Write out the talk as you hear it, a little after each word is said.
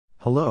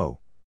Hello.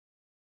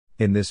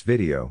 In this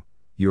video,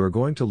 you are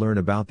going to learn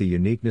about the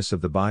uniqueness of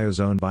the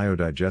Biozone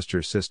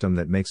Biodigester System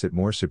that makes it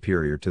more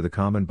superior to the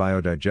common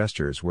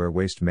biodigesters where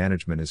waste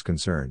management is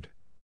concerned.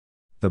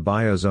 The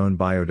Biozone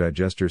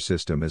Biodigester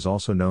System is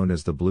also known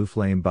as the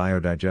Blueflame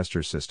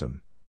Biodigester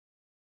System.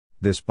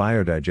 This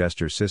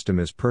biodigester system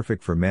is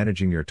perfect for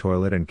managing your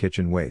toilet and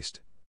kitchen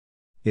waste.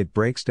 It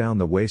breaks down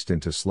the waste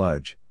into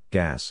sludge,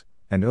 gas,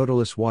 and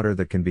odorless water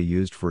that can be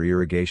used for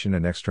irrigation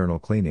and external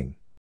cleaning.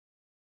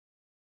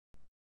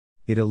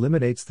 It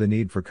eliminates the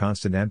need for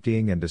constant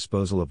emptying and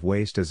disposal of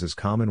waste as is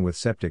common with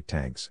septic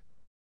tanks.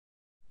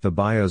 The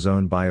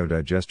Biozone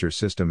Biodigester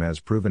System has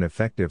proven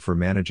effective for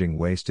managing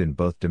waste in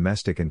both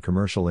domestic and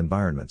commercial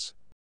environments.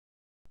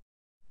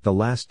 The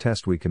last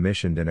test we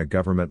commissioned in a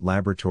government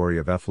laboratory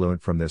of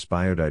effluent from this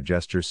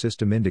biodigester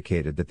system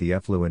indicated that the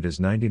effluent is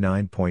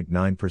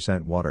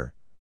 99.9% water.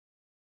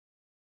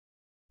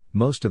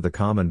 Most of the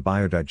common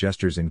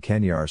biodigesters in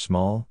Kenya are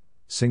small,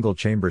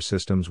 single-chamber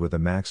systems with a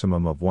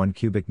maximum of 1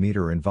 cubic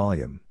meter in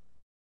volume.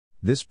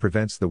 This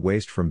prevents the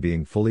waste from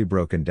being fully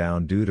broken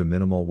down due to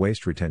minimal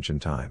waste retention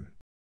time.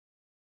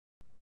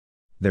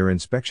 Their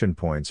inspection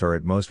points are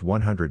at most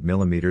 100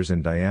 mm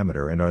in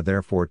diameter and are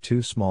therefore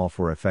too small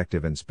for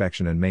effective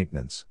inspection and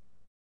maintenance.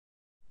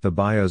 The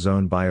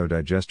Biozone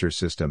Biodigester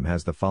System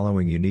has the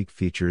following unique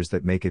features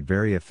that make it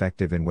very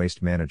effective in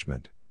waste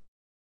management.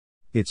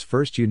 Its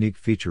first unique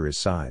feature is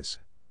size.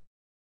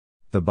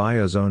 The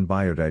Biozone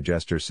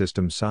Biodigester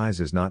System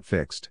size is not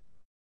fixed.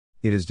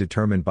 It is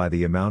determined by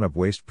the amount of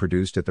waste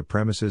produced at the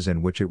premises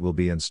in which it will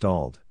be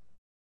installed.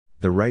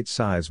 The right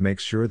size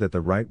makes sure that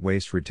the right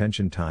waste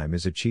retention time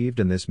is achieved,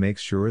 and this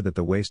makes sure that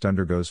the waste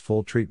undergoes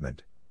full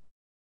treatment.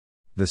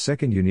 The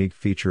second unique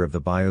feature of the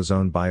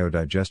Biozone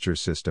Biodigester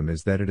System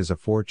is that it is a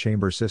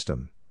 4-chamber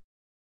system.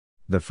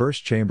 The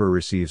first chamber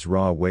receives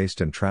raw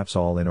waste and traps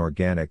all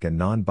inorganic and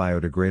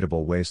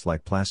non-biodegradable waste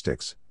like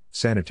plastics,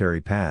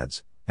 sanitary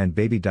pads, and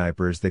baby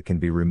diapers that can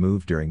be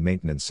removed during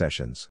maintenance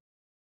sessions.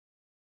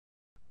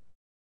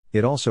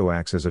 It also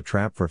acts as a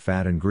trap for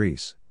fat and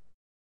grease.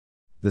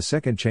 The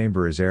second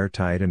chamber is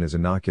airtight and is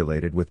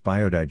inoculated with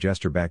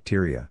biodigester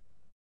bacteria.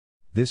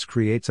 This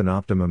creates an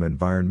optimum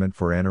environment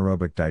for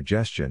anaerobic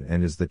digestion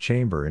and is the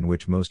chamber in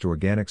which most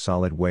organic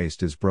solid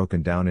waste is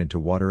broken down into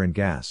water and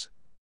gas.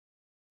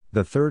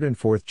 The third and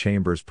fourth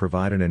chambers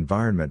provide an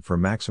environment for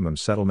maximum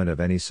settlement of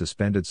any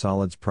suspended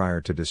solids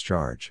prior to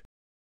discharge.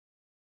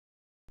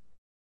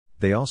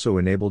 They also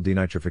enable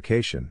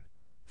denitrification,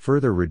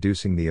 further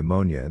reducing the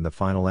ammonia in the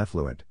final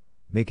effluent,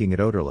 making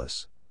it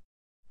odorless.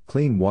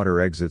 Clean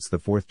water exits the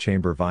fourth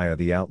chamber via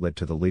the outlet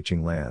to the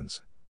leaching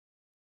lands.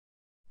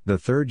 The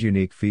third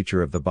unique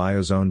feature of the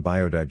Biozone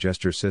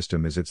Biodigester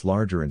System is its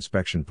larger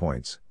inspection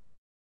points.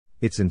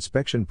 Its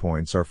inspection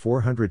points are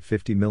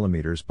 450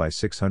 mm by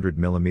 600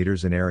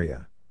 mm in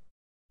area.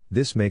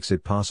 This makes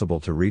it possible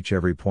to reach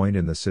every point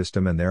in the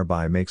system and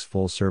thereby makes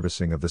full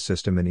servicing of the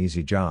system an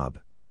easy job.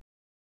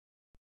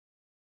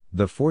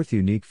 The fourth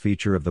unique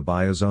feature of the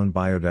Biozone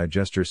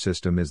Biodigester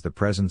System is the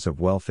presence of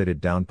well-fitted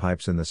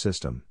downpipes in the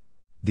system.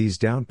 These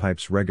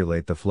downpipes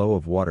regulate the flow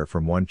of water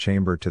from one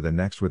chamber to the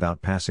next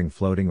without passing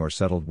floating or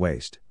settled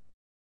waste.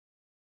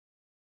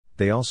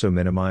 They also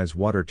minimize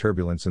water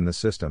turbulence in the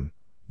system,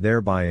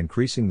 thereby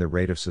increasing the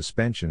rate of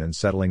suspension and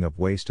settling of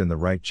waste in the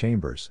right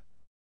chambers.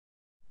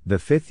 The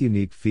fifth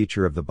unique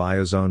feature of the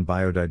Biozone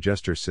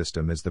Biodigester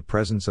System is the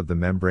presence of the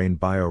membrane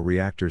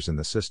bioreactors in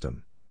the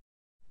system.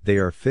 They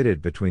are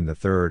fitted between the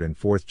third and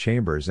fourth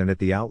chambers and at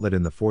the outlet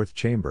in the fourth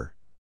chamber.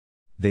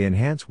 They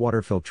enhance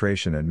water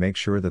filtration and make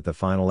sure that the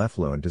final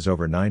effluent is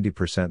over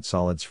 90%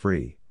 solids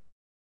free.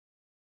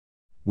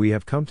 We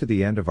have come to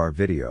the end of our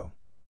video.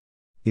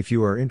 If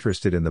you are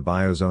interested in the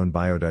Biozone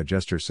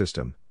Biodigester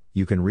System,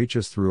 you can reach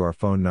us through our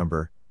phone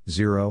number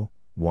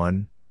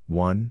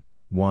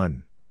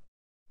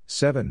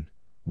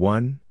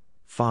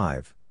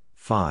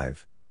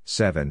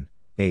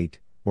 0111715578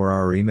 or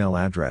our email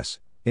address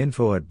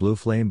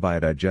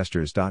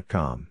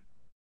info@blueflamebiodegesters.com.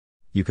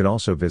 You can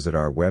also visit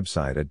our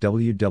website at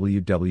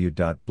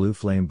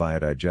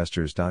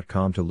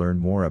www.blueflamebiodegesters.com to learn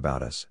more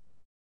about us.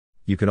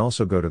 You can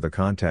also go to the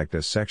Contact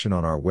Us section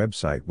on our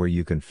website where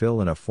you can fill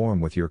in a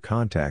form with your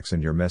contacts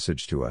and your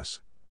message to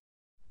us.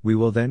 We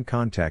will then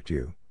contact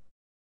you.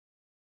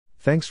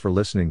 Thanks for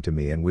listening to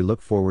me, and we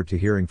look forward to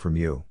hearing from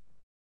you.